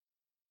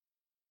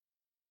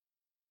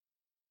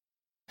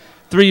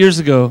3 years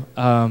ago,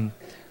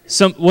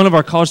 one of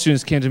our college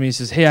students came to me and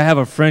says, "Hey, I have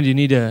a friend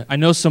I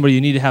know somebody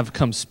you need to have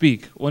come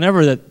speak."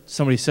 Whenever that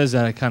somebody says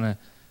that, I kind of,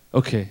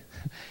 okay.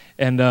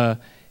 And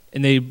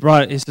they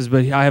brought it, he says,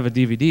 "But I have a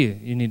DVD,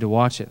 you need to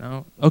watch it."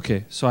 Oh,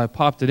 okay, so I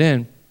popped it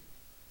in,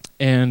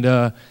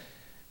 and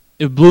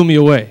it blew me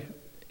away.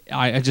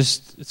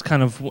 It's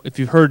kind of, if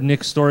you've heard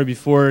Nick's story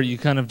before, you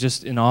kind of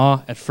just in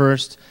awe at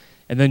first,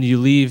 and then you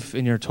leave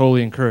and you're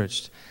totally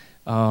encouraged.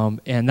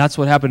 And that's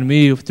what happened to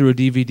me through a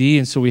DVD.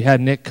 And so we had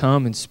Nick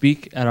come and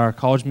speak at our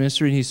college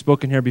ministry, and he's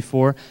spoken here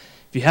before.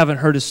 If you haven't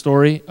heard his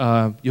story,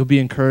 you'll be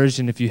encouraged,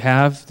 and if you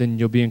have, then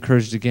you'll be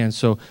encouraged again.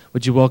 So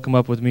would you welcome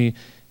up with me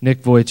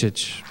Nick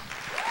Vujicic?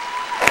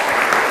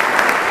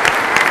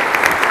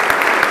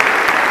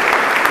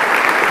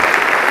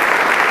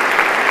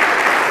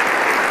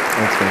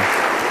 Thanks, man.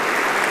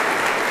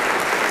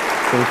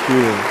 Thank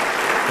you.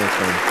 Thanks,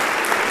 man.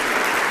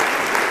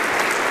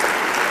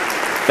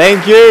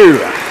 Thank you.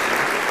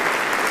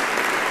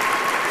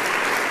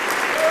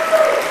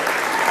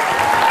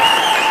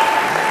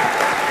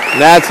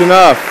 That's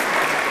enough.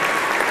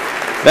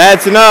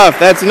 That's enough.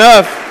 That's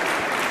enough.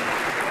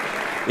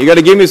 You got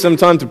to give me some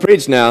time to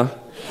preach now.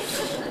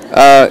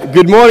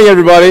 Good morning,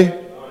 everybody.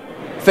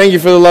 Thank you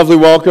for the lovely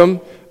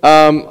welcome.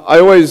 I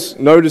always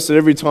notice that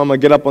every time I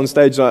get up on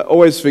stage, I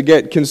always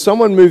forget, can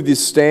someone move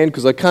this stand?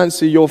 Because I can't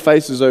see your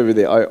faces over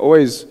there. I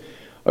always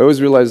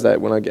realize that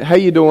when I get, how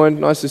you doing?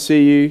 Nice to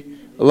see you.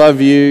 I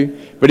love you.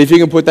 But if you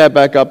can put that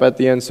back up at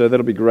the end, so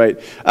that'll be great.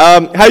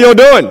 How y'all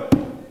doing?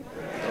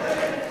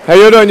 How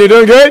you doing? You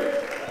doing good?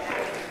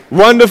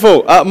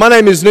 Wonderful. My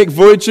name is Nick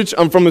Vujicic.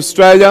 I'm from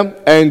Australia,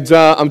 and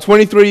I'm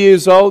 23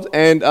 years old,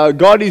 and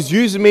God is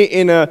using me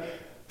in a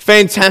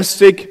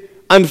fantastic,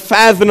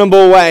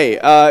 unfathomable way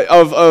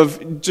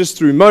of just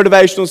through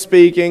motivational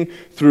speaking,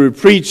 through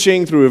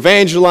preaching, through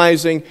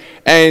evangelizing,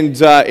 and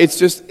it's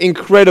just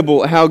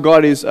incredible how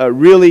God has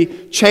really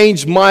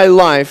changed my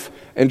life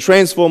and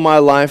transformed my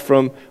life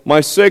from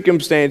my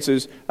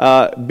circumstances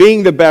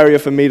being the barrier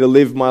for me to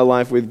live my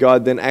life with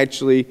God, then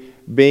actually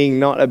being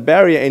not a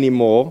barrier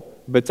anymore,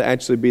 but to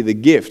actually be the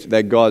gift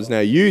that God's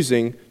now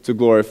using to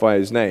glorify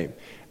His name.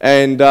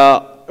 And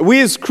we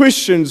as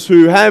Christians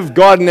who have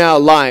God in our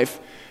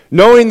life,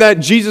 knowing that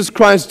Jesus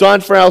Christ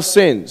died for our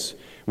sins,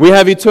 we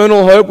have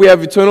eternal hope, we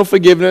have eternal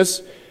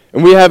forgiveness,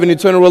 and we have an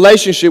eternal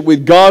relationship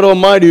with God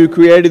Almighty who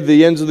created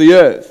the ends of the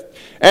earth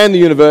and the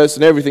universe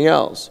and everything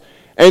else.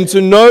 And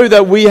to know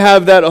that we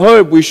have that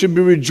hope, we should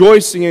be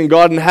rejoicing in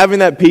God and having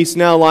that peace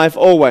in our life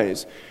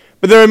always.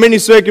 But there are many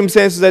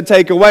circumstances that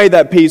take away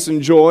that peace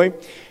and joy.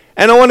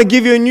 And I want to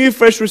give you a new,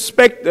 fresh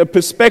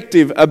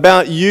perspective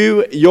about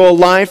you, your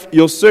life,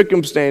 your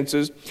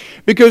circumstances.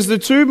 Because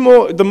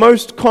the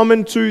most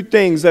common two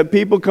things that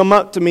people come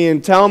up to me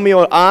and tell me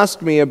or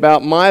ask me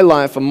about my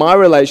life and my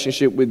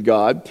relationship with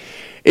God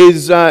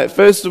is,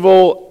 first of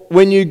all,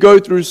 when you go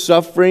through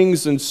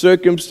sufferings and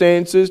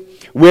circumstances,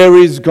 where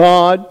is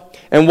God?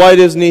 And why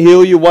doesn't He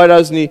heal you? Why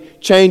doesn't He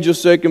change your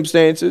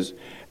circumstances?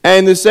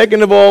 And the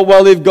second of all,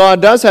 well, if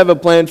God does have a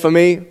plan for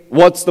me,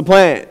 what's the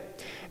plan?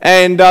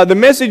 And the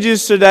message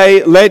is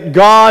today, let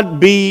God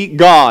be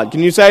God.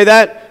 Can you say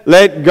that?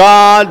 Let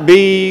God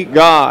be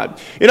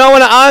God. You know, I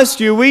want to ask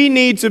you, we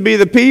need to be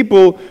the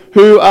people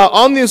who are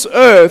on this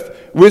earth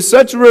with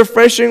such a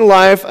refreshing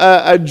life,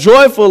 a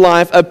joyful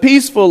life, a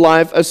peaceful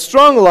life, a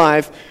strong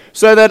life,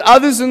 so that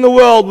others in the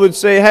world would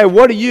say, hey,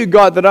 what do you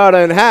got that I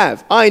don't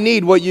have? I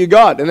need what you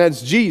got, and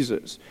that's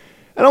Jesus.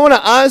 And I want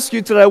to ask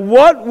you today,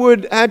 what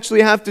would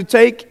actually have to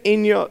take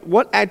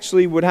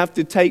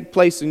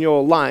place in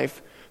your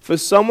life for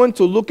someone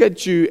to look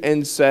at you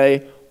and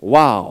say,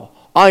 wow,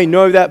 I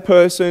know that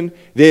person,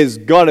 there's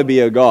got to be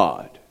a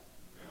God.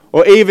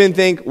 Or even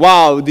think,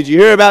 wow, did you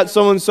hear about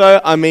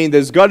so-and-so? I mean,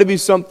 there's got to be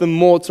something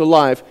more to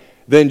life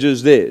than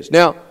just this.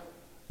 Now,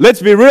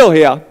 let's be real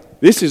here.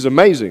 This is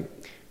amazing.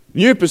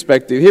 New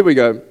perspective, here we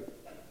go.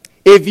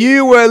 If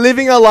you were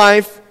living a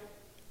life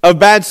of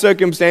bad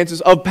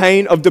circumstances, of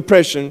pain, of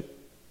depression,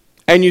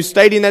 and you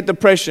stayed in that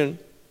depression,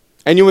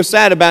 and you were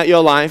sad about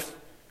your life,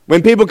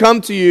 when people come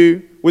to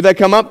you, would they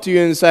come up to you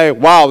and say,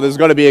 wow, there's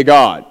got to be a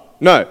God?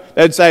 No.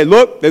 They'd say,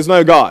 look, there's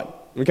no God.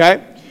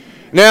 Okay?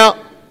 Now,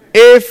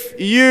 if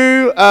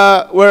you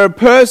were a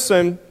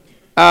person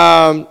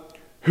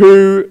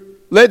who,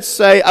 let's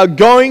say, are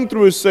going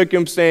through a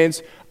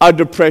circumstance, a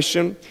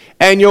depression,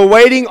 and you're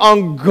waiting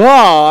on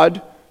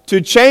God to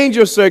change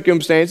your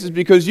circumstances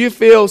because you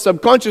feel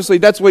subconsciously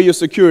that's where your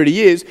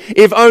security is.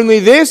 If only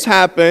this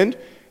happened,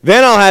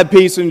 then I'll have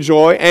peace and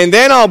joy, and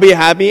then I'll be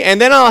happy,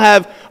 and then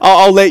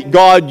I'll let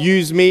God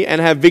use me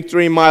and have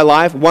victory in my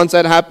life once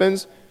that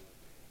happens.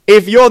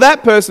 If you're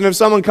that person, if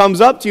someone comes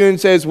up to you and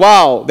says,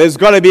 wow, there's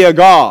got to be a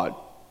God.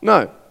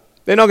 No,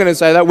 they're not going to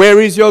say that. Where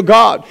is your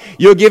God?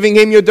 You're giving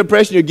Him your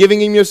depression. You're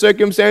giving Him your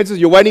circumstances.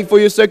 You're waiting for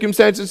your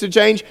circumstances to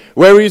change.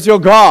 Where is your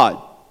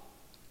God?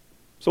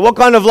 So what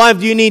kind of life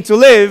do you need to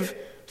live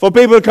for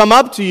people to come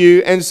up to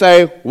you and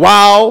say,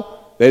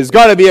 wow, there's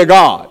got to be a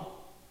God?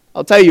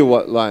 I'll tell you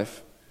what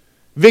life.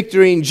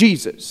 Victory in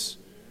Jesus.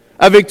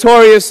 a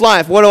victorious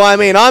life. What do I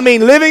mean? I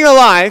mean living a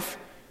life,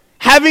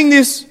 having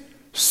this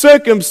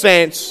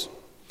circumstance,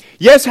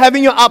 yes,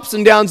 having your ups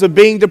and downs of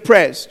being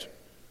depressed,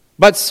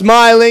 but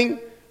smiling,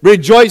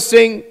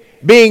 rejoicing,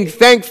 being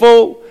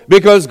thankful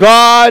because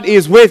God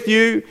is with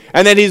you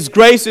and that His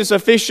grace is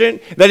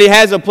sufficient, that He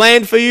has a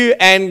plan for you,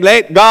 and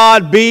let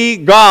God be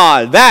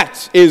God.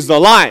 That is the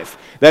life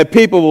that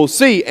people will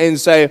see and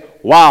say,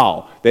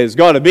 wow, there's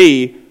got to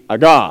be a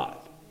God.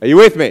 Are you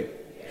with me?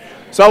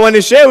 So I want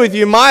to share with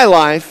you my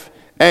life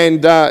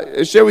and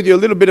share with you a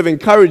little bit of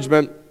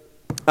encouragement.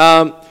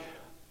 Look,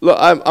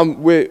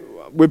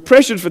 we're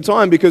pressured for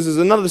time because there's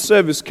another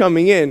service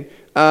coming in,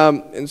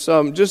 and so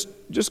I'm just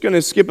going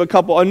to skip a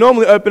couple. I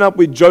normally open up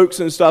with jokes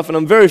and stuff, and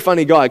I'm a very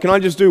funny guy. Can I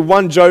just do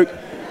one joke?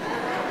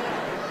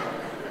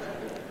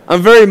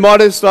 I'm very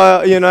modest,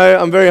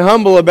 I'm very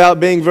humble about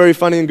being very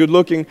funny and good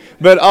looking,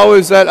 but I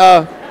was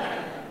at...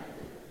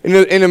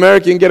 In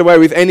America, you can get away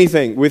with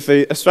anything. With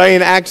the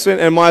Australian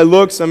accent and my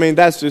looks, I mean,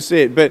 that's just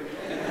it. But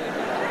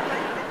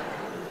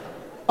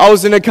I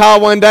was in a car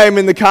one day, I'm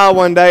in the car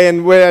one day,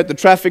 and we're at the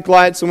traffic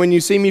lights, and when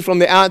you see me from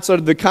the outside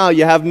of the car,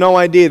 you have no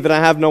idea that I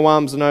have no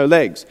arms and no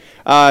legs.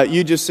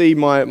 You just see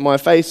my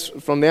face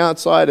from the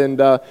outside, and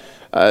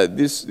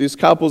this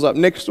car pulls up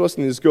next to us,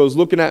 and this girl's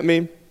looking at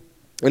me,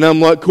 and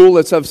I'm like, cool,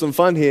 let's have some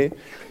fun here.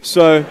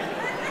 So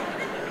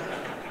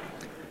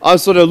I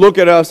sort of look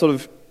at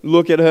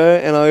her,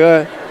 and I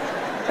go,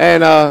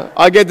 and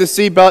I get the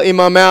seatbelt in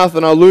my mouth,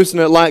 and I loosen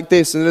it like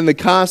this, and in the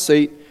car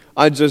seat,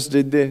 I just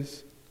did this.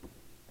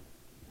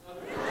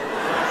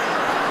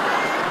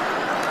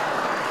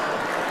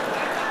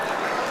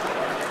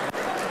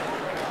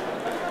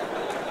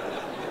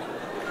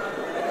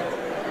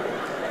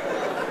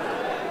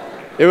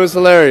 It was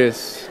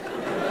hilarious.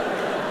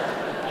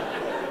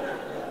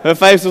 Her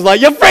face was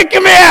like, you're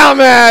freaking me out,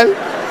 man!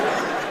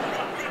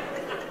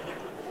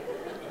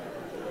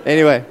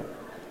 Anyway,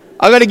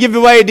 I got to give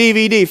away a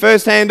DVD.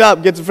 First hand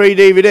up gets a free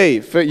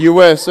DVD. You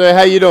were, sir.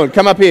 How you doing?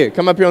 Come up here.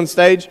 Come up here on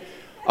stage.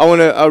 I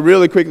want to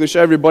really quickly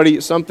show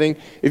everybody something.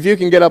 If you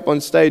can get up on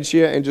stage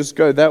here and just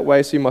go that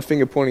way. See my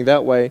finger pointing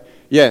that way.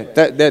 Yeah,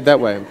 that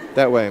way.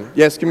 That way.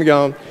 Yes, keep me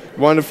going.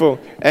 Wonderful.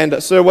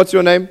 And sir, what's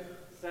your name?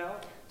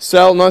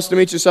 Sal. Nice to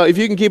meet you, Sal. If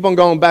you can keep on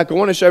going back, I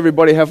want to show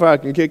everybody how far I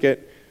can kick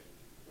it.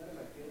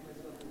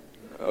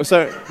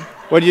 So,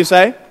 what did you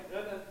say?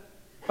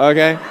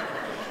 Okay.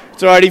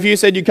 It's all right. If you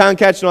said you can't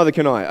catch, neither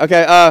can I.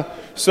 Okay.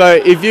 So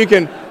if you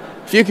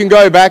can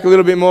go back a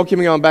little bit more, keep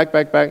me going back.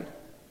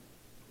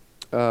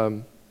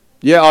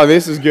 Yeah. Oh,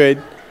 this is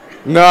good.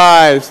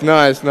 Nice.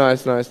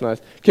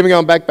 Keep me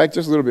going back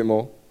just a little bit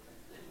more.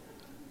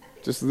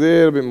 Just a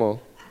little bit more.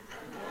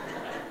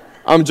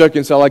 I'm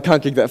joking, Sal. I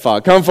can't kick that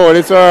far. Come forward.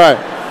 It's all right.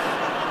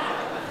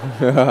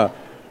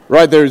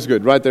 Right there is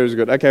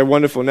good. Okay,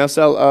 wonderful. Now,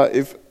 Sal,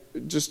 if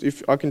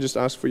I can just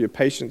ask for your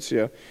patience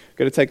here. I've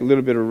got to take a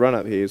little bit of a run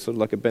up here, sort of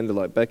like a bender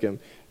like Beckham.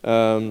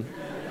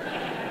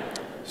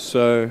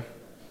 So,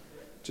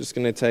 just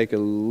going to take a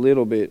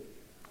little bit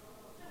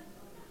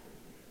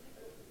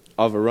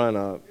of a run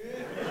up.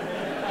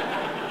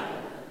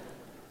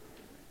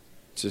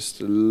 Just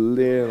a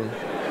little.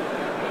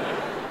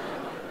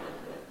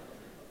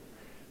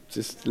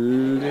 Just a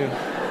little.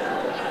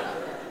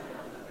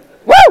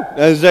 Woo!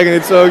 That's joking,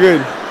 it's so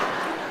good.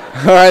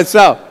 All right,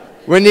 so,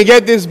 when you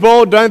get this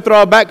ball, don't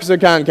throw it back because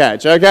it can't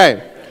catch,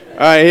 okay? All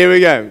right, here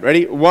we go.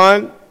 Ready?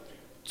 1,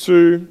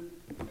 2.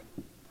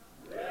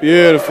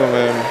 Beautiful,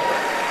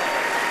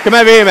 man. Come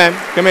over here, man.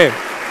 Come here.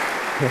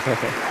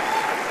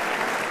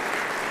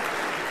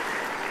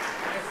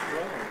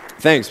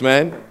 Thanks,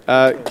 man.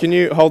 Can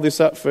you hold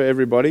this up for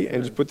everybody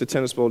and just put the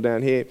tennis ball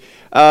down here?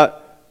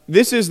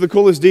 This is the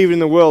coolest DVD in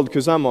the world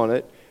because I'm on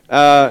it.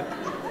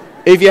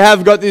 If you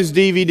have got this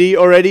DVD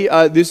already,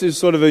 this is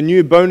sort of a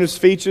new bonus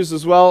features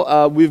as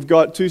well. We've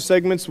got 2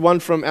 segments, one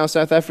from our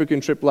South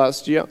African trip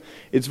last year.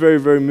 It's very,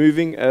 very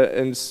moving,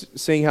 and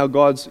seeing how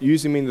God's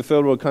using me in the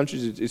third world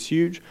countries is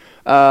huge.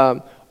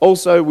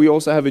 We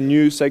also have a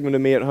new segment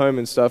of me at home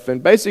and stuff.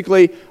 And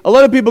basically, a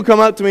lot of people come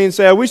up to me and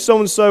say, I wish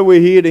so-and-so were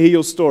here to hear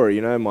your story.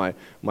 You know, my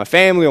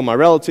family or my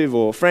relative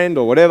or friend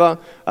or whatever,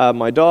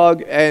 my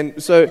dog. And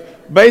so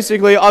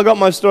basically, I got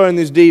my story in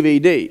this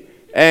DVD.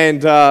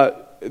 And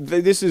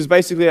this is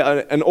basically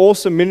an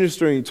awesome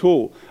ministering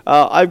tool.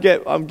 I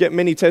get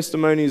many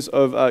testimonies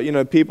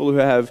of people who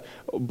have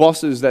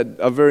bosses that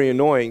are very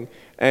annoying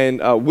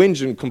and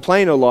whinge and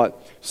complain a lot.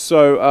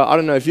 So I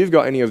don't know if you've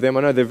got any of them.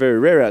 I know they're very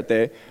rare out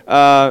there.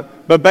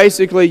 But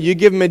basically, you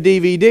give them a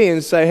DVD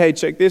and say, hey,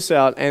 check this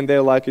out, and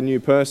they're like a new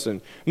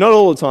person. Not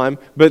all the time,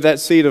 but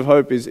that seed of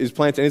hope is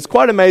planted. And it's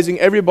quite amazing.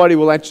 Everybody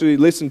will actually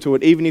listen to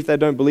it, even if they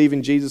don't believe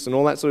in Jesus and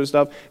all that sort of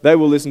stuff. They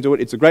will listen to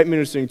it. It's a great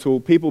ministering tool.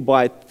 People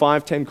buy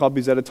 5, 10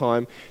 copies at a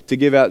time to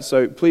give out.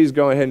 So please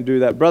go ahead and do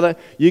that. Brother,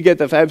 you get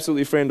that for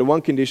absolutely free under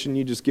one condition.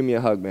 You just give me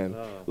a hug, man.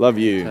 Love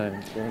you.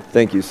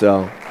 Thank you,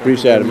 Sal.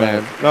 Appreciate it,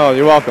 man. No,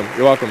 you're welcome.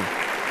 You're welcome.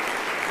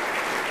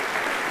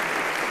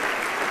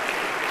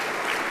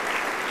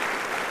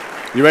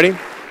 You ready?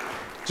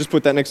 Just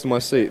put that next to my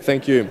seat.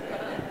 Thank you.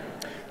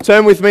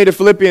 Turn with me to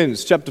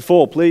Philippians chapter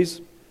 4,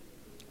 please.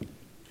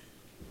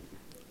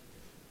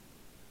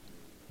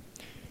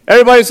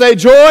 Everybody say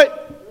joy.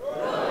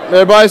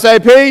 Everybody say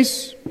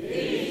peace.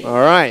 All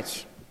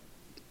right.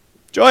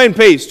 Joy and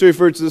peace, two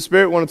fruits of the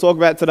Spirit, want to talk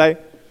about today.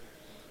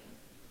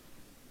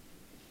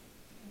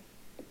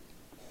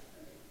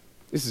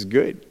 This is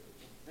good.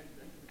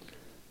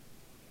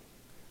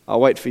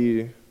 I'll wait for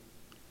you,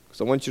 because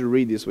I want you to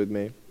read this with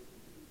me.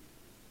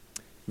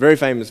 Very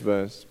famous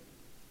verse.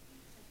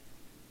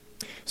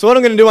 So what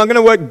I'm going to do, I'm going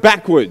to work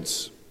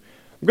backwards.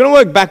 I'm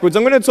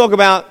going to talk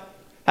about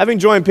having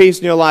joy and peace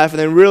in your life, and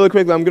then really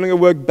quickly, I'm going to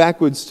work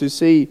backwards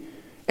to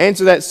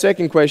answer that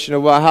second question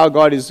about how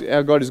God is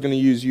going to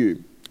use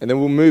you. And then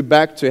we'll move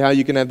back to how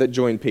you can have that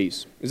joy and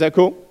peace. Is that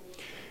cool?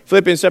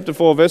 Philippians chapter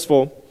 4, verse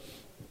 4.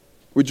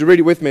 Would you read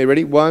it with me?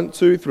 Ready? 1,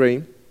 2,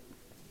 3.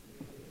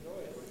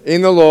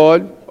 In the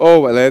Lord,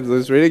 always.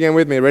 Let's read it again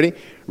with me. Ready?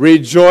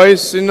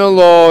 Rejoice in the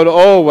Lord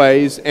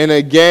always. And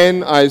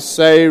again I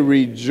say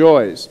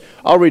rejoice.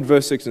 I'll read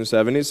verse 6 and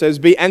 7. It says,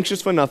 be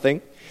anxious for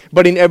nothing,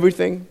 but in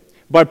everything,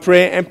 by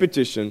prayer and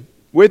petition,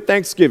 with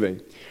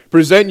thanksgiving,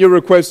 present your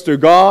requests to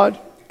God,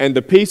 and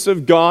the peace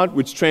of God,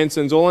 which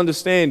transcends all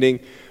understanding,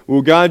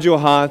 will guard your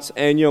hearts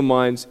and your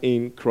minds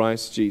in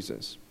Christ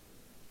Jesus.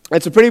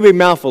 It's a pretty big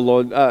mouthful,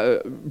 Lord.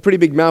 Pretty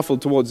big mouthful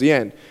towards the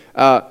end.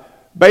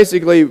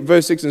 Basically,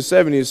 verse 6 and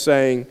 7 is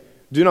saying,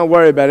 do not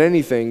worry about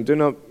anything. Do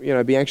not,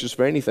 be anxious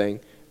for anything.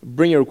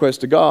 Bring your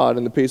request to God,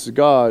 and the peace of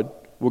God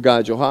will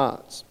guard your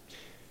hearts.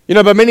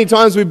 But many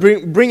times we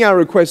bring our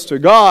requests to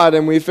God,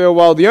 and we feel,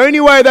 well, the only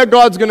way that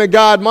God's going to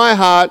guard my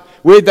heart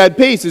with that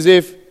peace is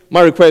if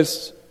my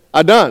requests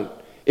are done,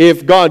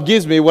 if God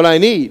gives me what I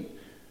need.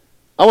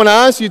 I want to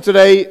ask you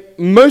today,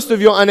 most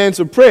of your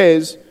unanswered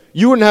prayers,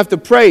 you wouldn't have to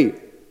pray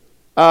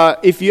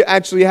if you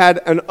actually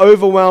had an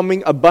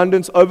overwhelming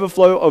abundance,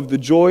 overflow of the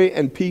joy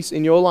and peace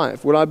in your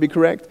life. Would I be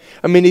correct?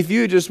 I mean, if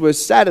you just were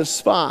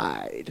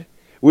satisfied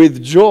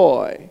with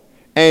joy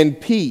and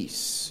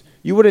peace,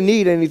 you wouldn't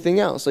need anything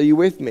else. Are you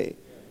with me?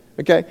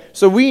 Okay?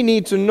 So we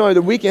need to know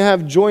that we can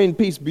have joy and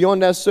peace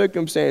beyond our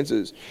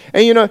circumstances.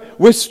 And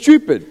we're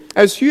stupid.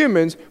 As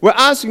humans, we're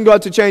asking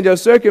God to change our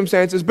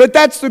circumstances, but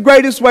that's the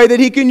greatest way that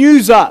He can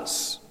use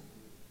us.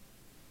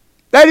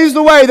 That is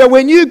the way that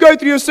when you go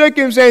through your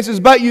circumstances,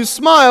 but you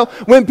smile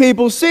when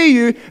people see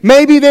you,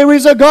 maybe there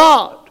is a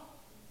God.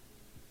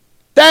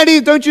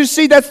 Don't you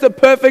see, that's the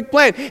perfect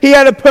plan. He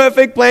had a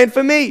perfect plan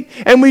for me,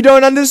 and we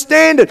don't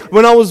understand it.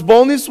 When I was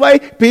born this way,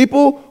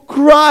 people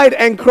cried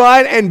and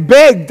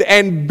begged,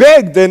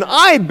 and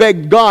I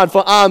begged God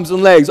for arms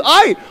and legs.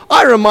 I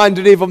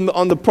reminded Him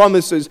on the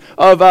promises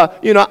of,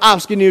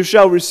 ask and you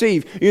shall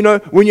receive.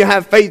 When you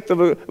have faith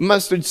of a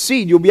mustard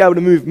seed, you'll be able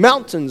to move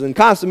mountains and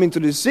cast them into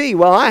the sea.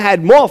 Well, I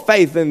had more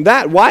faith than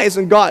that. Why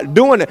isn't God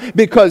doing it?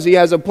 Because He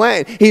has a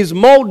plan. He's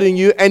molding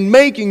you and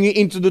making you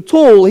into the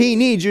tool He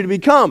needs you to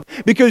become.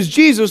 Because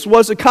Jesus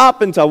was a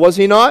carpenter, was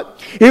He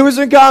not? He was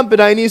a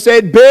carpenter, and He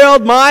said,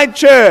 build my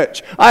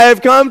church. I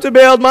have come to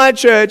build my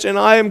church, and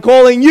I am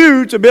calling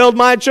you to build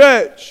my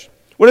church.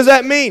 What does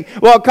that mean?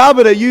 Well, a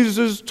carpenter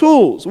uses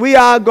tools. We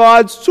are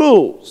God's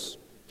tools.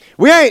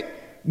 We ain't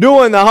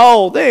doing the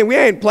whole thing. We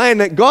ain't playing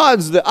that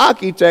God's the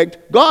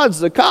architect, God's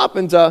the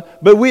carpenter,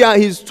 but we are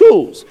His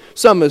tools.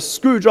 Some are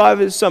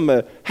screwdrivers, some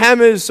are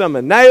hammers, some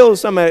are nails,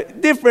 some are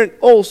different,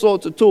 all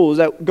sorts of tools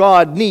that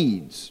God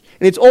needs.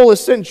 And it's all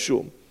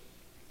essential.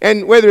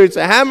 And whether it's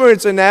a hammer,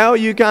 it's a nail,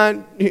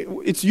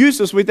 it's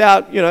useless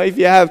without, if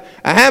you have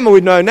a hammer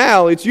with no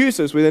nail, it's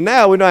useless. With a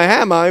nail with no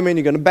hammer,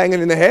 you're going to bang it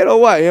in the head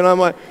or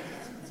what?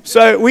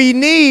 So we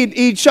need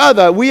each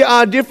other. We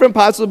are different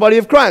parts of the body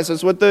of Christ.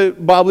 That's what the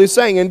Bible is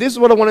saying. And this is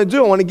what I want to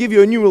do. I want to give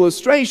you a new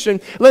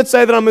illustration. Let's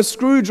say that I'm a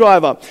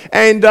screwdriver.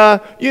 And,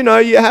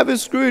 you have a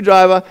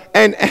screwdriver,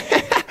 and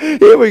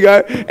here we go,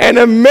 and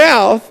a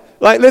mouth.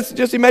 Let's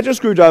just imagine a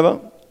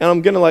screwdriver. And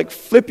I'm going to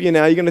flip you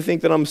now. You're going to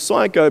think that I'm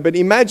psycho. But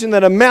imagine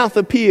that a mouth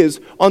appears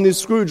on this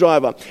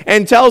screwdriver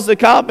and tells the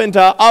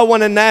carpenter, I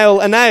want to nail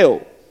a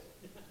nail.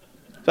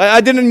 So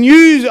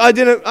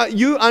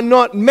you are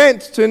not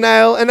meant to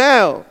nail a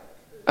nail.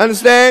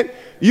 Understand?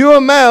 You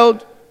are made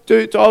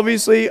to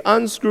obviously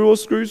unscrew or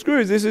screw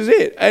screws. This is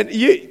it. And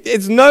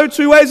it's no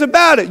two ways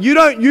about it. You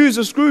don't use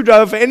a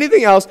screwdriver for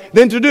anything else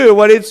than to do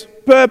what it's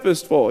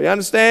purposed for. You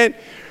understand?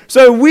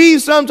 So we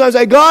sometimes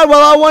say, God,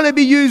 well, I want to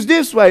be used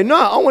this way. No,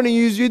 I want to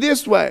use you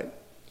this way.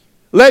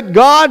 Let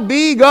God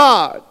be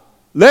God.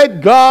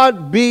 Let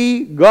God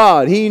be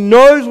God. He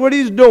knows what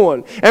He's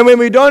doing. And when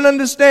we don't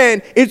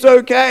understand, it's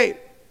okay.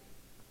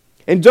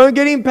 And don't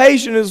get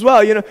impatient as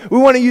well. We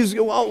want to use,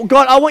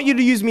 God, I want you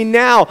to use me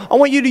now. I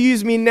want you to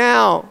use me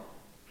now.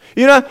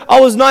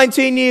 I was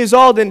 19 years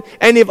old, and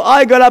if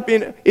I got up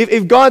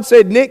if God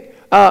said, Nick,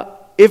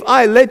 if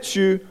I let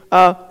you,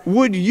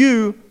 would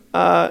you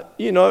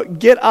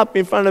get up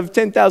in front of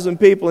 10,000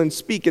 people and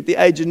speak at the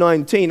age of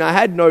 19. I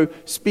had no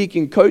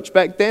speaking coach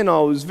back then. I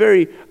was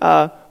very,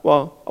 I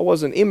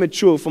wasn't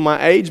immature for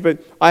my age, but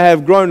I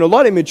have grown a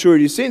lot in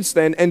maturity since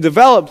then and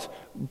developed,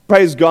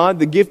 praise God,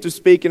 the gift of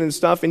speaking and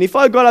stuff. And if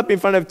I got up in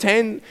front of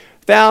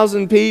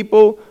 1,000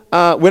 people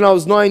when I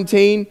was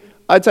 19,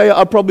 I tell you,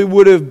 I probably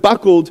would have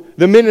buckled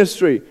the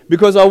ministry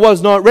because I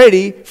was not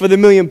ready for the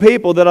 1 million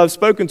people that I've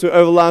spoken to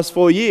over the last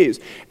 4 years.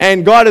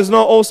 And God has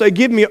not also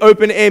given me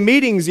open air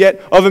meetings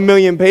yet of 1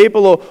 million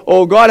people,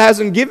 or God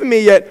hasn't given me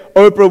yet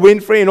Oprah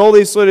Winfrey and all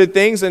these sort of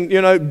things and,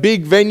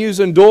 big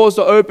venues and doors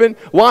to open.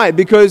 Why?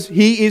 Because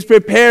He is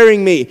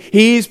preparing me.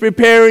 He is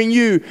preparing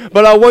you.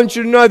 But I want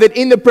you to know that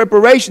in the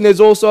preparation, there's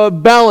also a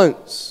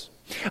balance.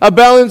 A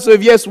balance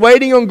of, yes,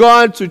 waiting on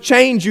God to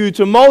change you,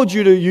 to mold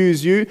you, to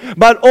use you,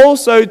 but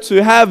also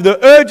to have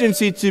the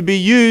urgency to be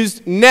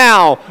used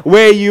now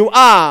where you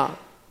are.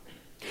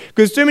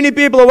 Because too many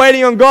people are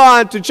waiting on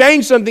God to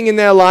change something in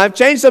their life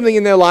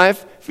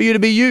for you to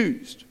be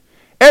used.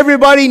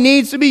 Everybody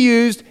needs to be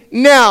used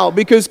now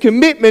because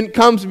commitment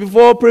comes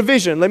before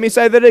provision. Let me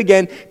say that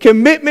again.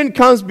 Commitment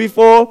comes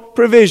before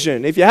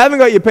provision. If you haven't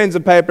got your pens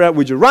and paper out,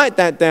 would you write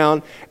that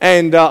down?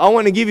 And I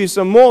want to give you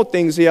some more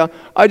things here.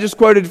 I just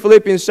quoted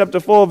Philippians chapter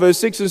 4, verse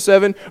 6 and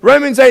 7.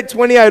 Romans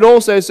 8:28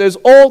 also says,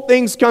 all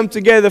things come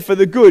together for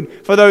the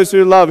good for those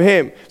who love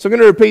Him. So I'm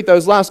going to repeat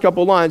those last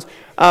couple lines.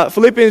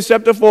 Philippians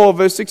chapter 4,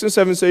 verse 6 and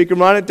 7, so you can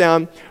write it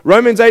down.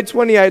 Romans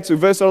 8:28, so a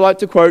verse I like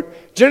to quote.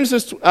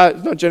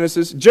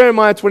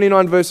 Jeremiah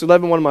 29, verse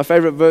 11, one of my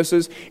favorite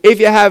verses. If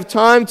you have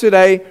time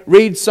today,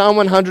 read Psalm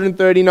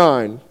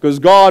 139, because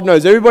God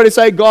knows. Everybody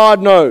say,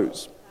 God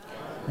knows.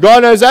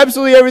 God knows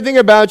absolutely everything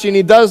about you, and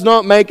He does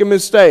not make a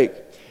mistake.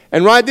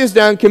 And write this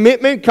down,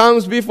 commitment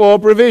comes before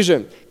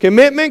provision.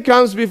 Commitment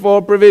comes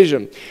before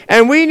provision.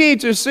 And we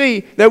need to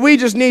see that we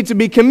just need to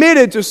be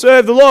committed to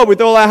serve the Lord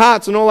with all our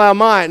hearts and all our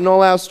might and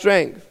all our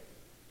strength.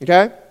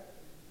 Okay?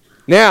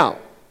 Now,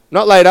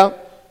 not later.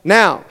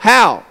 Now,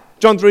 how?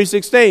 John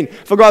 3:16.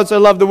 For God so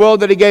loved the world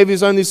that He gave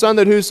His only Son,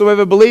 that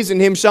whosoever believes in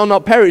Him shall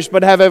not perish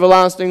but have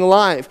everlasting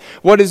life.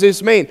 What does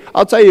this mean?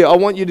 I'll tell you, I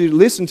want you to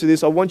listen to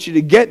this. I want you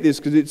to get this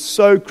because it's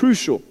so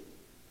crucial.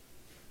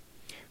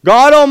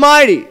 God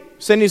Almighty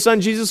sent His Son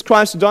Jesus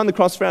Christ to die on the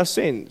cross for our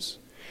sins.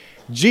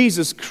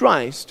 Jesus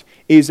Christ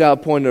is our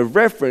point of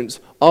reference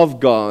of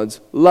God's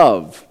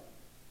love.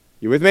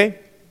 You with me?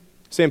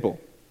 Simple.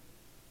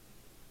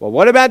 Well,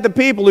 what about the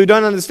people who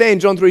don't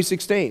understand John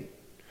 3:16?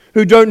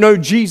 Who don't know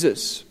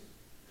Jesus?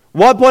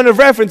 What point of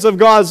reference of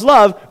God's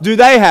love do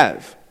they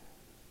have?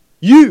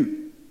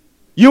 You.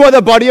 You are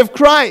the body of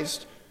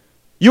Christ.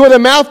 You are the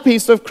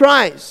mouthpiece of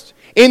Christ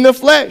in the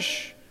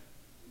flesh.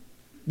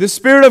 The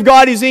Spirit of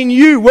God is in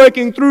you,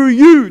 working through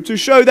you to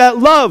show that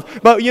love.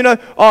 But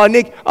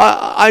Nick,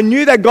 I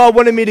knew that God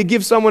wanted me to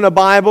give someone a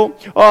Bible,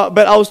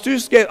 but I was too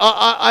scared.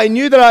 I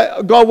knew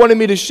that God wanted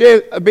me to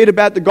share a bit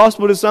about the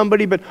gospel to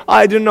somebody, but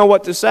I didn't know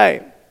what to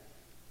say.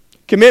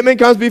 Commitment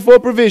comes before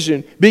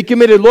provision. Be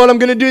committed. Lord, I'm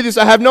going to do this.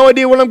 I have no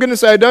idea what I'm going to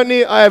say.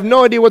 I have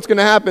no idea what's going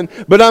to happen,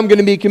 but I'm going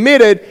to be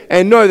committed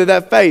and know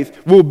that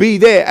faith will be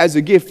there as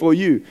a gift for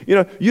you.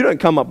 You don't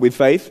come up with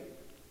faith.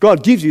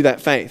 God gives you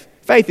that faith.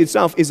 Faith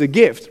itself is a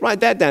gift.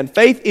 Write that down.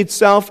 Faith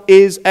itself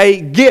is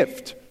a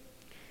gift.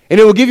 And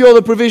it will give you all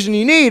the provision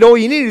you need. All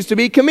you need is to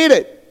be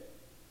committed.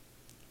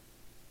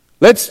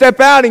 Let's step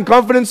out in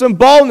confidence and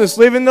boldness,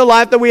 live in the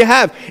life that we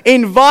have.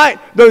 Invite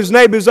those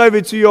neighbors over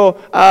to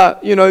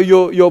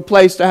your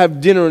place to have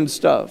dinner and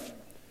stuff.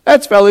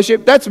 That's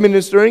fellowship. That's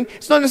ministering.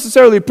 It's not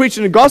necessarily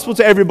preaching the gospel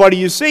to everybody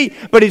you see,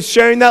 but it's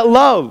sharing that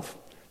love.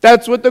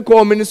 That's what the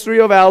core ministry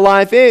of our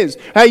life is.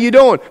 How you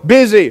doing?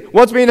 Busy.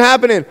 What's been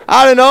happening?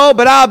 I don't know,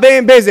 but I've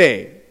been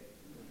busy.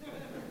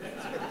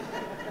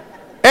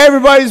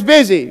 Everybody's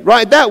busy.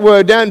 Write that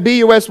word down,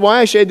 B-U-S-Y.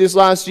 I shared this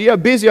last year.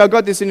 Busy, I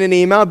got this in an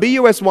email.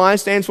 B-U-S-Y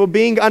stands for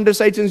being under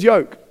Satan's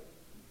yoke.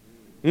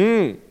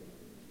 Yeah?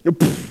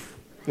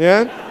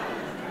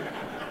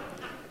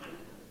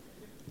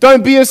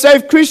 Don't be a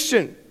safe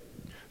Christian.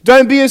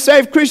 Don't be a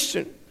safe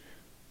Christian.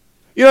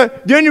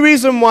 The only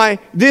reason why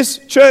this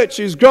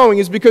church is growing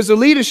is because the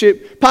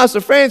leadership,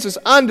 Pastor Francis,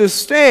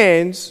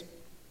 understands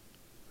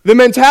the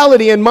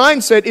mentality and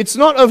mindset. It's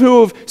not of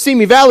who of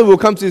Simi Valley will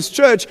come to this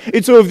church.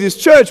 It's who of this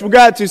church will go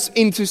out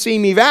into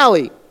Simi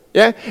Valley.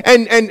 Yeah?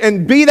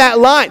 And be that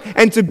light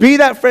and to be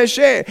that fresh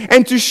air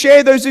and to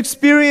share those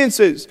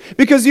experiences.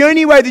 Because the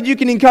only way that you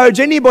can encourage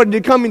anybody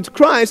to come into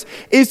Christ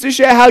is to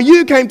share how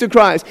you came to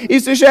Christ,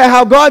 is to share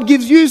how God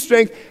gives you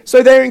strength.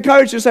 So they're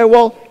encouraged to say,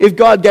 well, if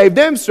God gave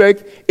them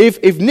strength,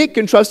 if Nick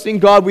can trust in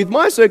God with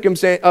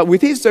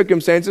with his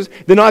circumstances,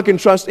 then I can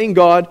trust in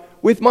God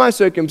with my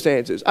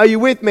circumstances. Are you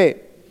with me?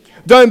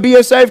 Don't be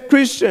a safe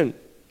Christian.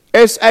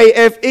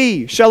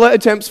 S-A-F-E, shallow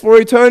attempts for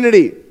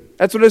eternity.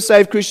 That's what a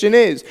safe Christian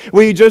is.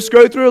 Where you just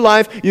go through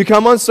life, you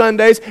come on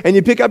Sundays, and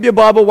you pick up your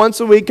Bible once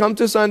a week, come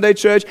to Sunday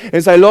church,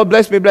 and say, Lord,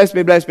 bless me, bless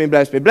me, bless me,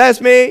 bless me,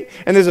 bless me.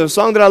 And there's a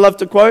song that I love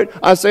to quote.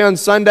 I say on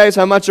Sundays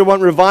how much I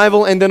want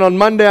revival, and then on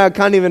Monday I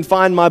can't even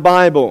find my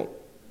Bible.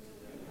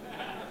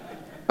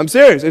 I'm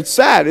serious. It's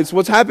sad. It's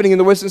what's happening in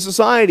the Western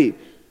society.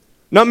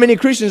 Not many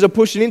Christians are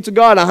pushing into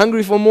God, are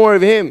hungry for more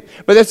of Him.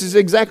 But this is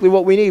exactly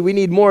what we need. We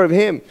need more of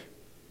Him.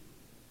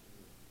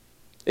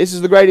 This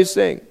is the greatest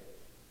thing.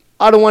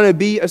 I don't want to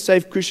be a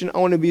safe Christian. I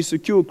want to be a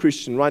secure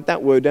Christian. Write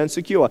that word down,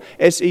 secure.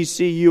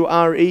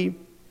 S-E-C-U-R-E.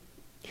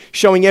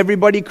 showing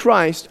everybody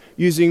Christ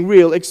using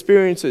real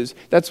experiences.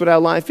 That's what our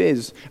life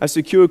is, a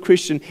secure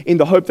Christian in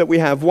the hope that we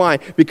have. Why?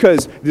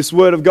 Because this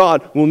Word of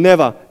God will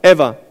never,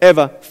 ever,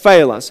 ever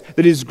fail us,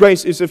 that His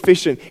grace is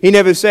sufficient. He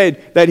never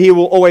said that He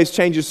will always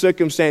change your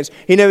circumstance.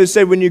 He never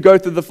said when you go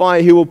through the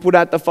fire, He will put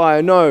out the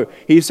fire. No,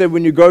 He said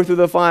when you go through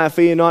the fire,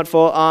 fear not,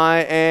 for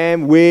I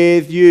am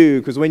with you.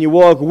 Because when you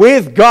walk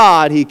with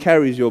God, He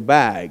carries your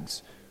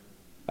bags.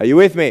 Are you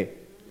with me?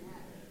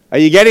 Are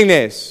you getting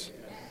this?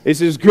 This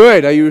is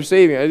good. Are you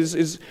receiving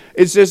it?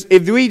 It's just,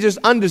 if we just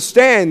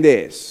understand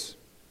this,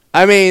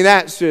 I mean,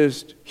 that's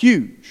just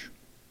huge.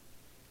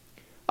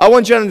 I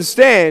want you to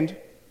understand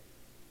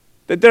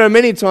that there are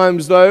many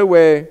times, though,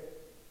 where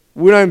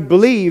we don't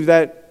believe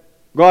that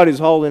God is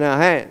holding our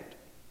hand.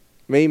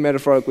 Me,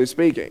 metaphorically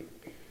speaking.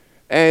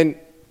 And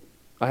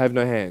I have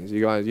no hands.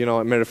 You guys, you know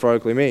what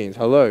metaphorically means.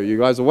 Hello, you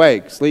guys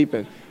awake,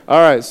 sleeping. All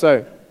right,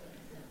 so...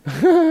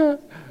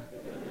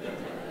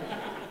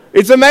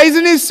 It's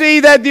amazing to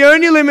see that the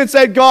only limits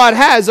that God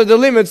has are the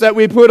limits that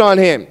we put on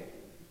Him.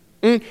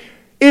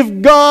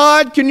 If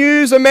God can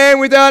use a man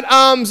without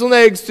arms and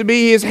legs to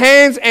be His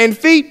hands and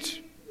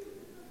feet,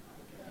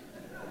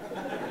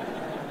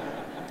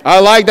 I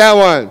like that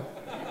one.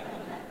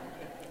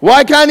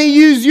 Why can't He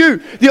use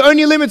you? The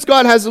only limits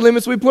God has are the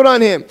limits we put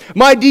on Him.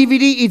 My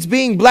DVD, it's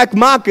being black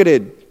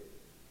marketed.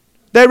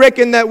 They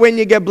reckon that when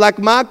you get black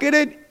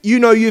marketed, you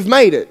know you've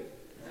made it.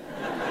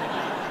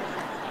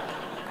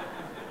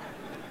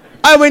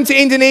 I went to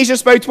Indonesia,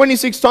 spoke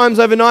 26 times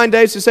over 9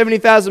 days to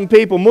 70,000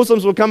 people.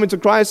 Muslims were coming to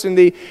Christ in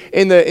the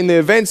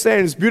events there,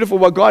 and it's beautiful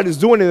what God is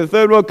doing in the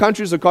third world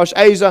countries across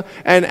Asia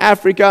and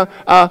Africa.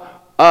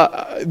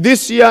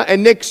 This year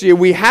and next year,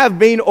 we have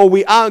been or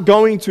we are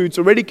going to, it's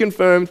already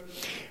confirmed,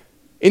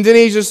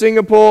 Indonesia,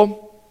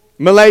 Singapore,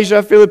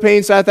 Malaysia,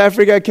 Philippines, South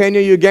Africa,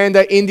 Kenya,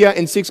 Uganda, India,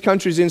 and 6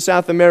 countries in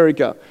South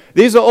America.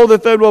 These are all the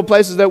third world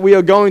places that we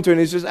are going to, and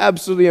it's just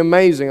absolutely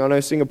amazing. I know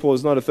Singapore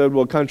is not a third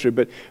world country,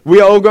 but we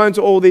are all going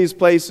to all these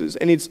places,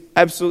 and it's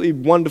absolutely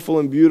wonderful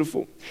and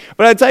beautiful.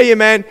 But I tell you,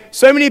 man,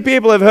 so many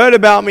people have heard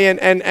about me,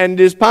 and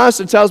this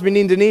pastor tells me in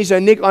Indonesia,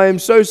 Nick, I am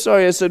so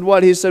sorry. I said,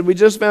 what? He said, we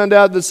just found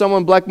out that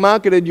someone black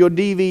marketed your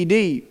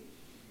DVD.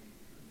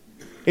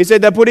 He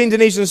said they put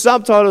Indonesian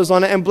subtitles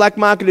on it and black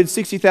marketed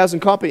 60,000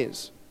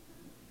 copies.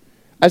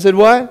 I said,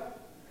 what?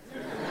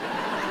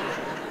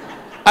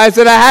 I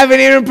said, I haven't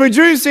even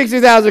produced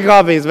 60,000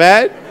 copies,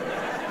 man.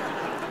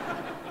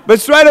 But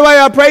straight away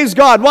I praise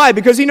God. Why?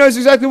 Because He knows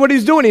exactly what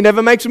He's doing. He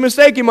never makes a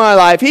mistake in my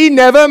life. He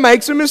never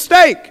makes a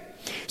mistake.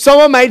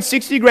 Someone made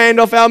 60 grand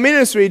off our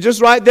ministry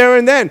just right there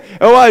and then.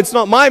 Oh, well, it's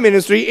not my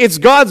ministry, it's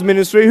God's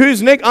ministry.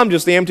 Who's Nick? I'm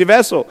just the empty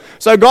vessel.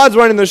 So God's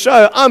running the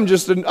show. I'm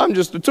just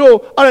a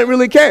tool. I don't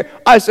really care.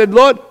 I said,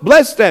 Lord,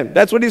 bless them.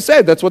 That's what He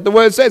said. That's what the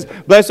word says.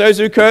 Bless those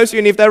who curse you,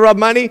 and if they rob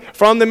money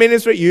from the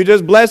ministry, you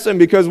just bless them,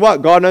 because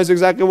what? God knows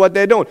exactly what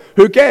they're doing.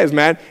 Who cares,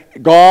 man?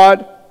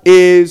 God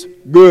is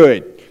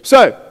good.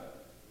 So,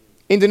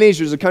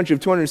 Indonesia is a country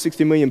of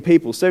 260 million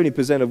people,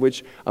 70% of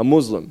which are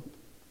Muslim.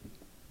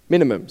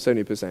 Minimum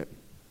 70%.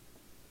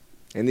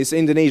 And this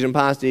Indonesian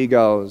pastor, he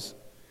goes,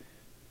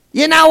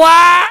 you know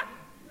what?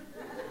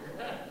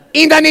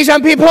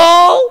 Indonesian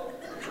people,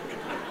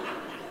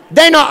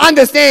 they don't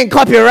understand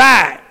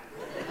copyright.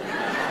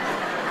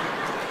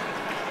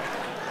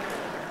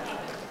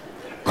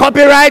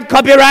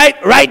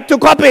 Copyright, right to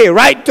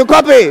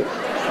copy.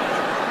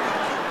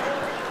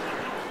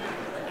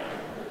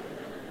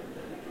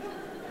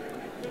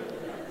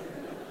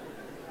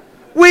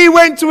 We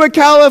went to a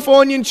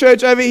Californian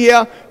church over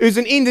here. It was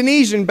an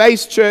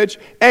Indonesian-based church,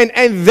 and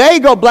they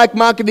got black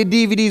marketed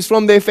DVDs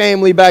from their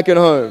family back at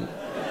home.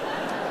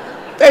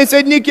 They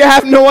said, Nick, you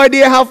have no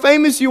idea how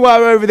famous you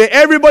are over there.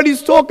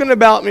 Everybody's talking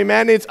about me,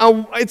 man. It's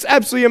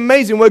absolutely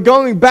amazing. We're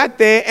going back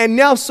there, and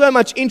now so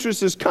much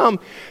interest has come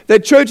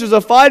that churches are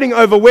fighting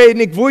over where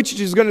Nick Vujicic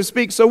is going to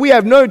speak, so we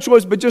have no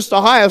choice but just to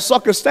hire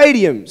soccer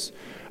stadiums.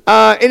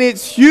 And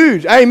it's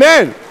huge.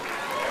 Amen.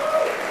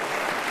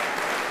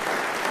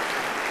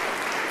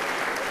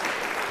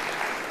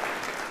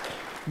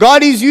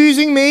 God is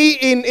using me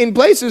in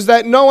places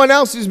that no one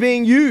else is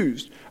being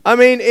used. I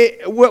mean,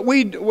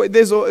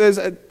 there's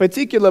a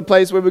particular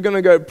place where we're going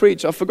to go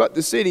preach. I forgot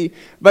the city,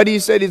 but he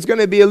said it's going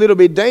to be a little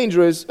bit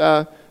dangerous.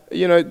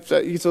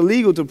 It's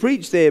illegal to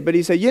preach there. But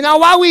he said, you know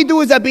what we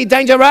do is a bit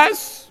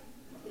dangerous,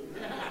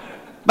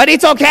 but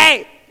it's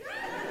okay.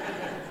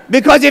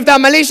 Because if the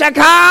militia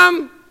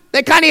come,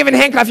 they can't even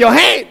handcuff your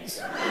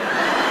hands.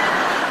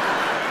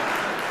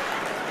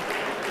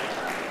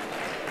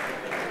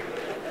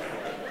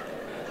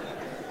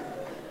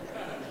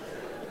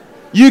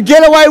 You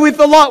get away with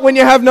a lot when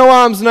you have no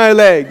arms, no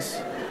legs.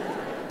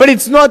 But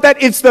it's not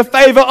that, it's the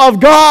favor of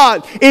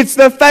God. It's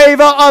the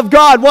favor of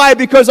God. Why?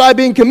 Because I've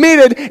been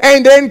committed,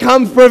 and then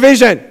comes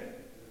provision.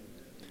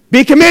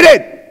 Be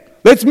committed.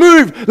 Let's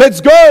move.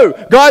 Let's go.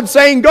 God's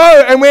saying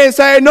go, and we're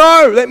saying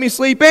no, let me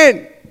sleep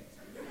in.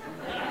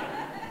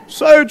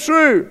 So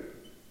true.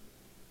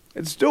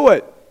 Let's do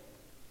it.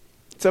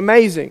 It's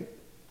amazing.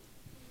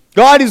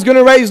 God is going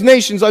to raise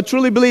nations. I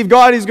truly believe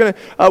God is going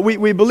to,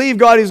 we believe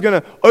God is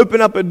going to open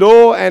up a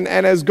door, and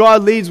as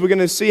God leads, we're going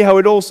to see how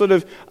it all sort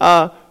of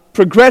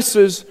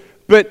progresses.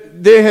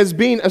 But there has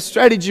been a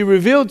strategy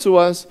revealed to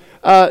us,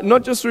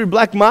 not just through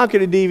black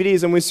marketed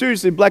DVDs, and we're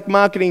seriously black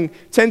marketing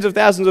tens of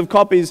thousands of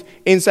copies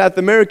in South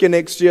America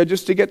next year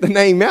just to get the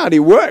name out. It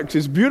works.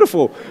 It's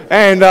beautiful.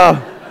 And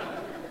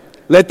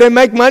let them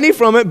make money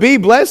from it, be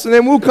blessed, and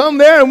then we'll come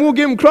there and we'll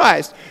give them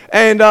Christ.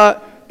 And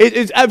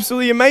it's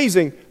absolutely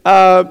amazing.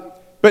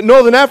 But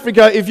Northern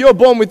Africa, if you're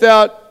born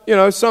without,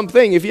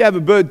 something, if you have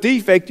a birth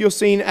defect, you're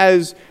seen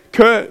as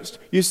cursed.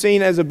 You're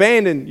seen as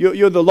abandoned.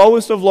 You're the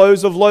lowest of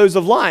lows of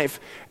life.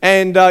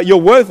 And you're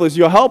worthless.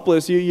 You're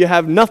helpless. You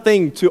have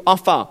nothing to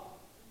offer.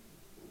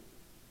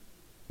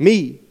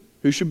 Me,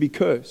 who should be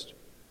cursed,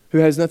 who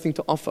has nothing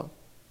to offer,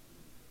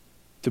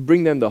 to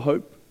bring them the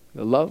hope,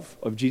 the love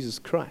of Jesus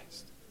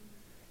Christ,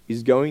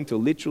 is going to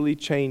literally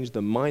change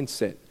the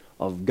mindset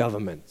of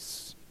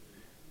governments.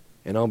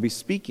 And I'll be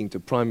speaking to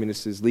prime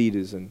ministers,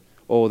 leaders, and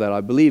all that.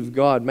 I believe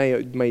God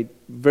may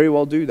very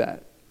well do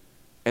that.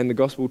 And the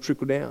gospel will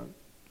trickle down.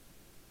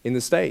 In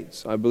the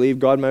States, I believe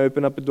God may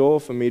open up a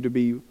door for me to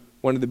be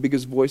one of the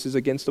biggest voices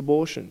against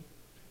abortion.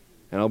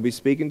 And I'll be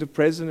speaking to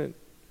president.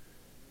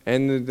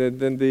 And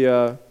then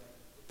the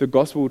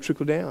gospel will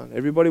trickle down.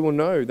 Everybody will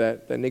know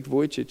that Nick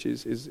Vujicic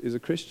is a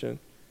Christian.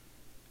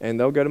 And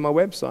they'll go to my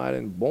website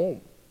and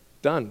boom,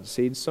 done,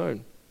 seed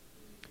sown.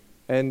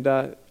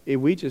 And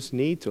we just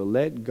need to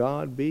let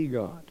God be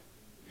God.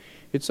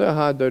 It's so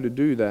hard, though, to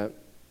do that.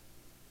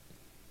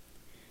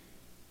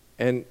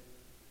 And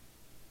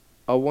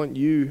I want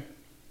you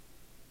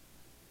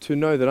to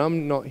know that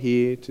I'm not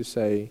here to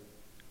say,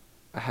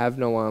 I have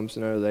no arms,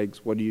 no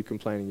legs, what are you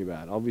complaining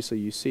about? Obviously,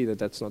 you see that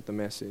that's not the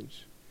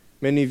message.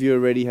 Many of you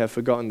already have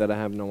forgotten that I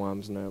have no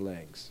arms, no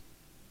legs.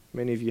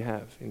 Many of you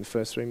have in the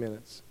first 3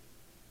 minutes.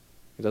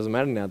 It doesn't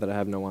matter now that I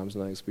have no arms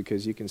and legs,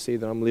 because you can see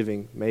that I'm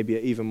living maybe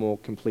an even more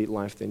complete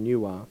life than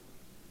you are.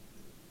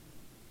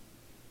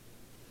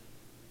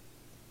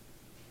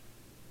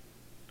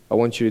 I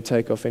want you to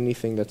take off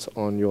anything that's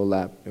on your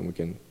lap, and we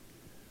can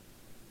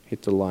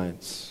hit the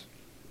lights.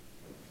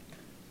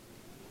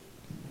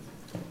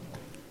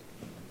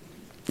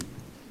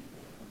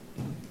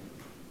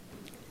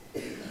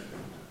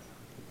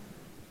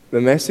 The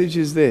message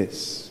is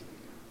this.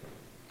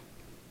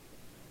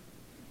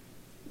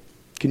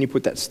 Can you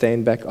put that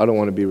stand back? I don't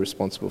want to be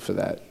responsible for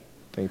that.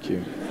 Thank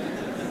you.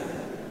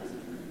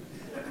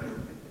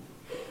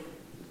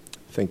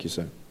 Thank you,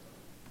 sir.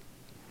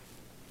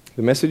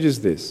 The message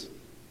is this.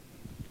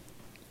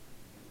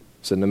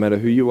 So no matter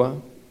who you are,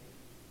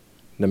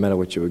 no matter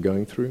what you are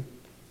going through,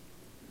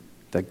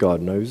 that God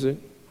knows it,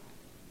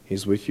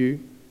 He's with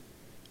you,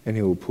 and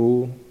He will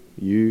pull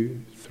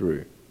you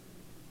through.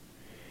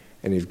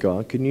 And if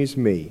God can use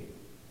me,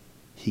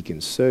 He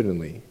can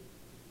certainly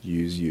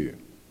use you.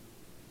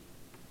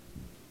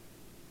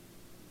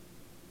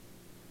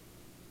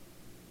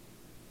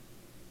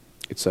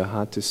 It's so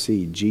hard to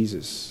see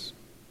Jesus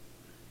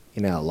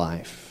in our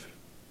life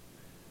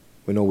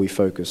when all we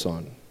focus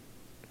on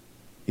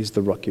is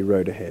the rocky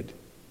road ahead.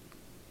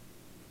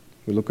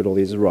 We look at all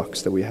these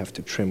rocks that we have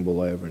to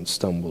tremble over and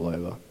stumble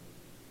over,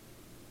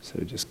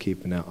 instead of just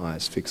keeping our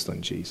eyes fixed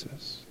on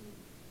Jesus.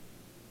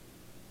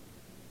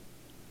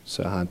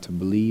 So hard to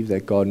believe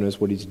that God knows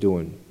what He's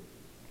doing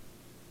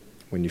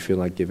when you feel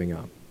like giving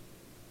up.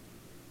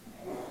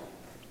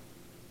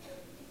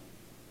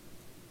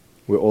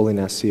 We're all in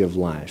our sea of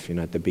life,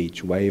 at the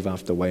beach. Wave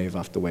after wave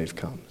after wave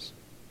comes.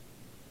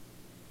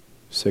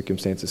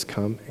 Circumstances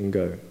come and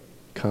go.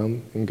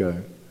 Come and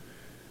go.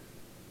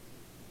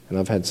 And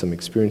I've had some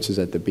experiences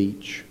at the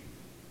beach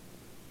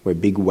where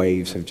big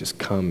waves have just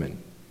come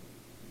and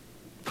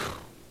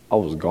I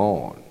was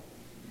gone.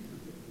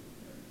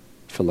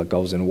 I felt like I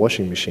was in a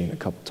washing machine a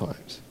couple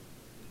times.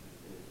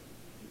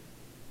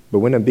 But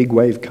when a big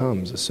wave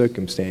comes, a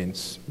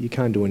circumstance, you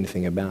can't do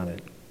anything about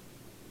it.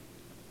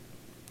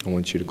 I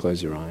want you to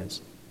close your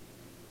eyes.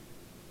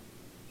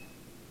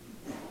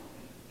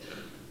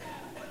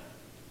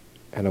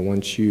 And I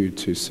want you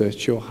to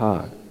search your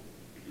heart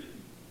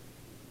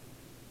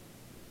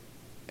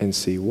and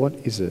see what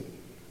is it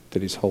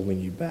that is holding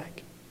you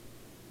back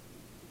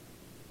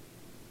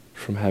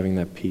from having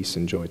that peace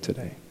and joy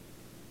today.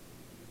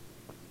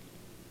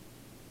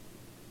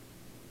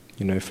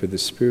 For the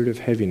spirit of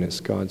heaviness,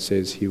 God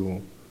says He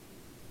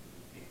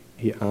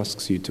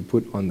asks you to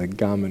put on the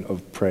garment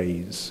of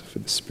praise for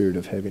the spirit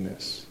of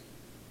heaviness.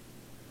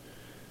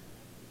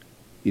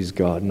 Is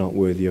God not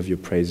worthy of your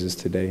praises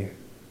today?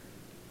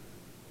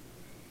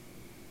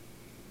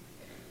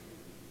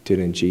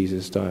 Didn't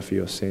Jesus die for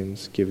your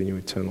sins, giving you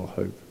eternal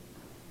hope?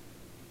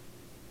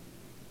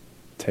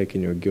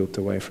 Taking your guilt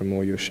away from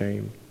all your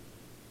shame?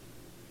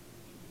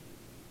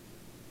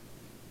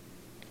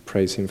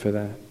 Praise Him for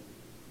that.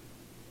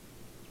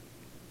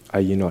 Are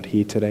you not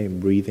here today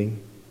and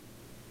breathing?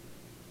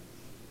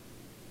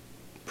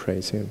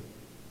 Praise Him.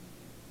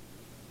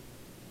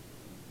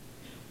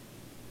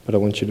 But I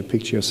want you to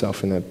picture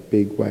yourself in that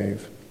big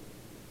wave.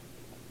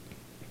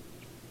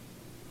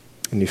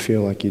 and you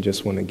feel like you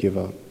just want to give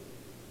up.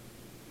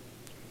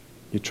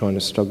 You're trying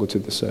to struggle to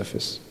the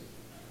surface.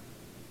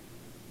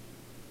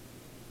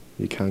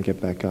 You can't get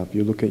back up.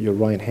 You look at your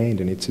right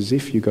hand and it's as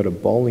if you got a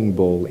bowling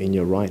ball in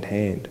your right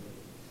hand.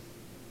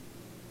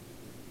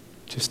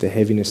 Just the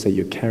heaviness that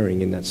you're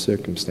carrying in that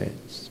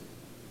circumstance.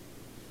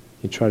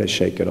 You try to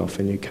shake it off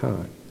and you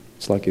can't.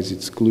 It's like as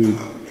it's glued.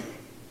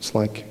 It's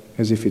like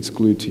as if it's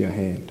glued to your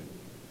hand.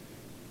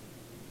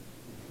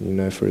 You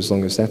know, for as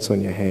long as that's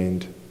on your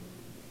hand,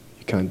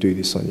 you can't do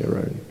this on your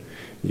own.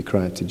 You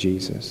cry out to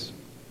Jesus.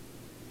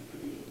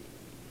 You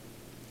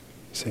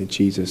say,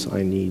 Jesus,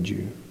 I need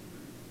you.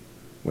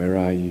 Where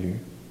are you?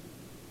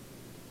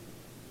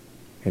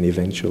 And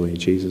eventually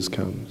Jesus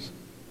comes.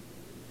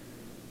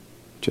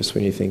 Just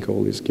when you think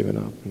all is given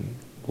up and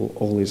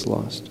all is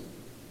lost,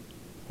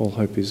 all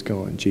hope is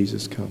gone,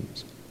 Jesus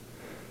comes.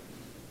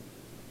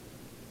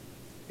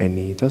 And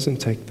he doesn't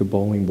take the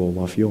bowling ball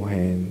off your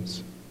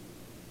hands,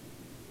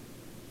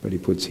 but he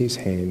puts his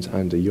hands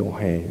under your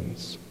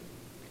hands.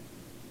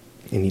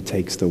 And he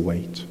takes the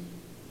weight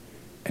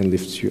and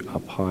lifts you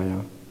up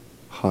higher,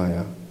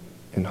 higher,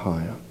 and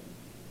higher.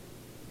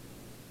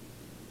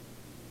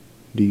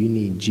 Do you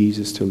need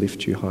Jesus to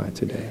lift you high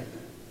today?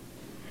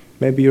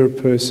 Maybe you're a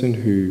person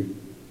who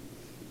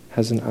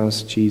hasn't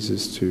asked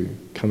Jesus to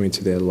come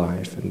into their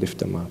life and lift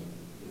them up.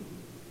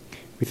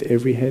 With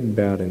every head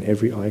bowed and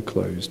every eye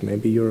closed,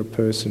 maybe you're a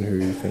person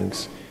who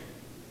thinks,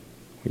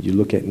 when you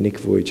look at Nick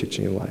Vujicic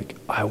and you're like,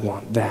 I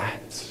want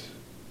that.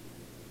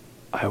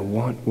 I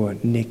want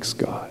what Nick's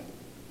got.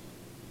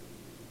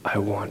 I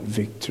want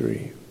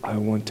victory. I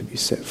want to be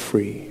set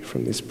free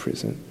from this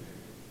prison.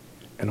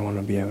 And I want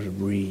to be able to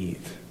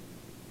breathe.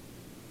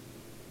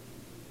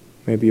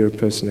 Maybe you're a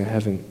person who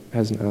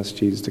hasn't asked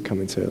Jesus to come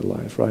into their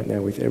life. Right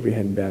now, with every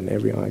head bowed and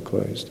every eye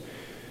closed,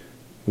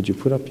 would you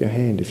put up your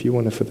hand if you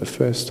want to, for the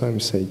first time,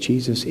 say,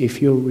 Jesus,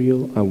 if you're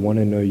real, I want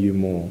to know you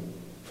more.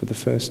 For the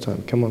first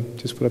time. Come on,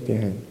 just put up your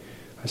hand.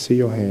 I see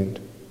your hand.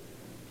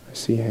 I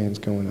see your hands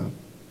going up.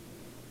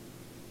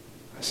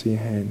 I see your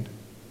hand.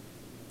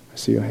 I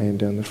see your hand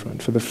down the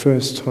front. For the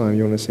first time,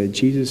 you want to say,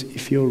 Jesus,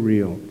 if you're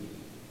real,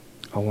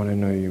 I want to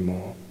know you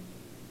more.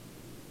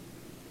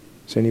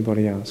 Is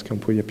anybody else? Come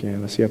put up your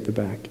hand. I see up the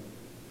back.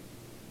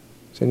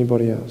 Is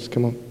anybody else?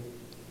 Come on.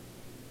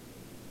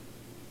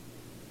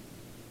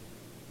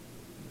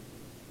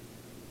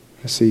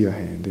 I see your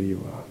hand. There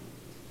you are.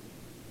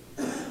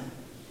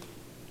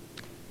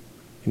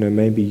 You know,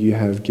 maybe you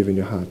have given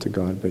your heart to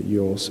God, but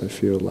you also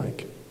feel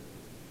like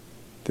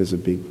there's a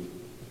big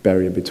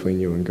barrier between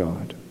you and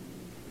God.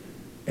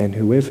 And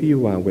whoever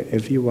you are,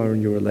 wherever you are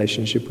in your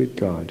relationship with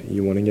God,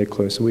 you want to get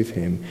closer with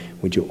Him,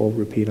 would you all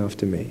repeat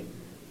after me?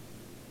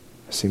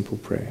 A simple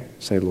prayer.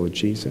 Say, Lord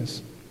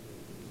Jesus.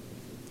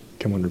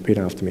 Come on, repeat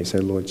after me. Say,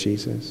 Lord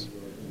Jesus,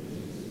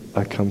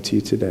 I come to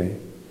you today,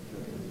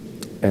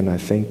 and I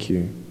thank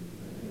you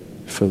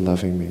for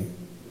loving me.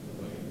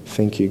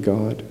 Thank you,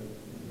 God,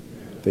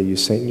 that you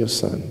sent your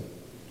Son,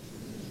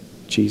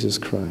 Jesus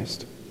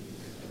Christ,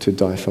 to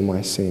die for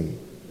my sin,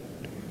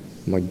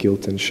 my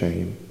guilt and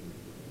shame,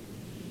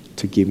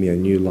 to give me a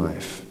new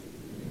life,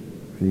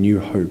 a new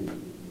hope.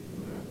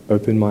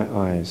 Open my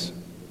eyes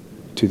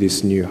to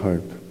this new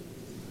hope.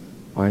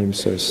 I am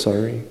so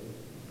sorry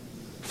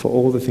for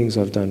all the things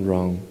I've done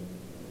wrong.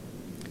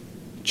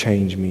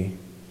 Change me,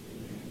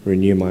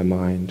 renew my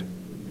mind,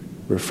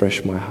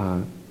 refresh my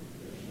heart,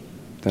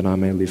 that I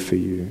may live for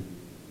you.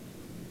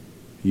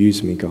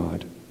 Use me,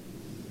 God.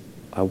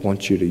 I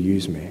want you to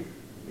use me.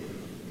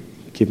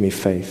 Give me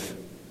faith,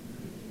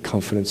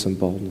 confidence, and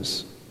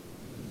boldness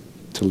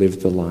to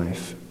live the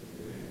life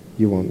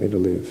you want me to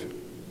live.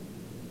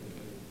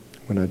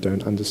 When I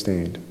don't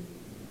understand,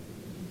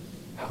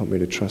 help me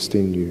to trust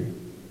in you,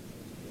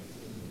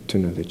 to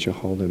know that you're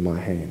holding my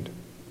hand.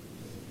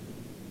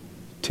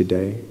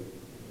 Today,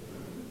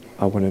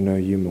 I want to know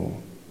you more.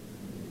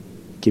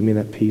 Give me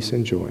that peace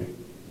and joy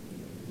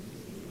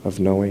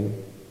of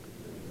knowing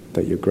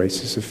that your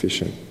grace is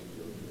sufficient,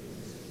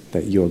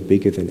 that you're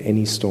bigger than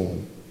any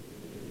storm.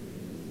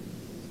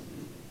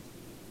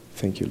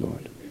 Thank you,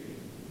 Lord.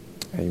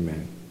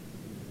 Amen.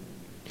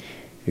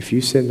 If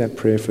you said that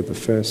prayer for the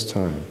first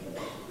time,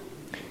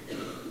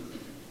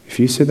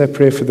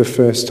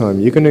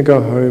 you're going to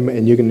go home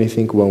and you're going to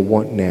think, well,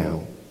 what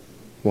now?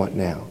 What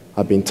now?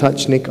 I've been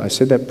touched, Nick. I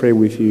said that prayer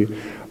with you.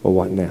 Well,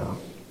 what now?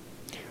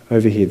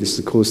 Over here, this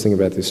is the coolest thing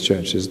about this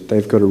church, is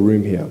they've got a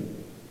room here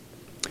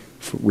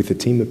with a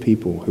team of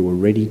people who are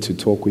ready to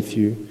talk with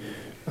you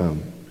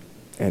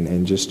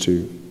and just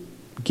to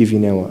give you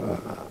now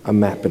a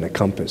map and a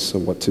compass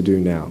of what to do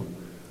now.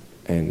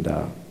 And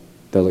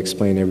they'll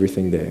explain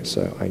everything there.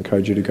 So I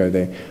encourage you to go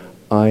there.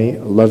 I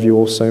love you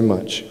all so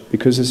much.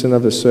 Because it's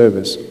another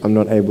service, I'm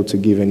not able to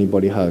give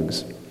anybody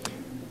hugs.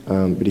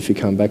 But if you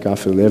come back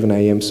after 11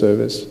 a.m.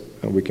 service,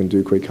 we can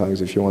do quick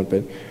hugs if you want.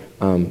 But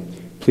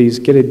please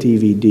get a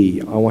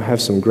DVD. I will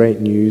have some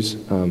great news.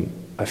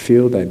 I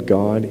feel that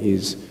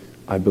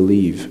I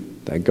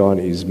believe that God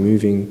is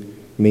moving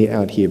me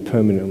out here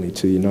permanently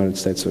to the United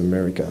States of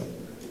America.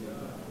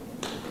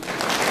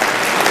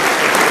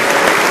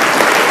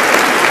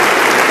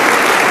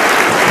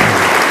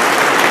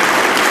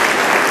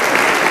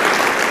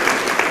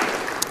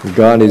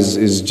 God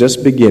is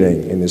just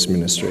beginning in this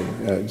ministry.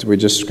 We're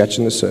just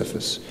scratching the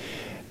surface.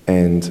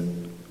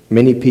 And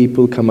many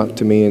people come up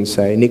to me and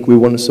say, Nick, we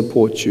want to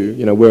support you.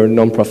 You know, we're a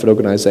non-profit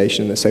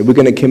organization. They say, we're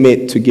going to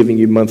commit to giving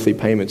you monthly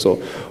payments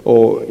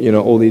or you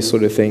know, all these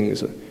sort of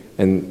things.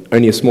 And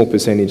only a small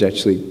percentage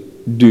actually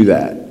do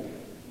that.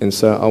 And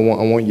so I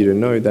want you to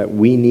know that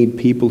we need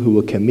people who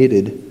are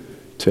committed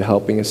to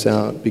helping us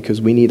out, because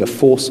we need a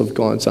force of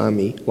God's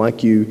army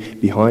like you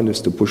behind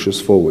us to push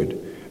us forward.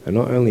 And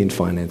not only in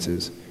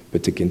finances,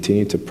 but to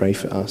continue to pray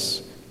for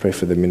us, pray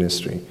for the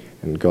ministry,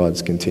 and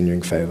God's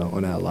continuing favor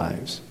on our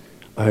lives.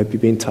 I hope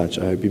you've been touched.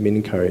 I hope you've been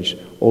encouraged.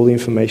 All the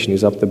information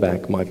is up the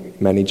back. My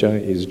manager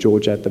is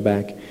George at the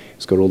back.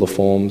 He's got all the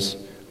forms.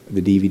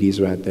 The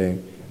DVDs are out there.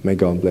 May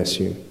God bless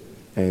you,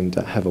 and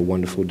have a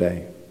wonderful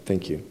day.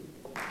 Thank you.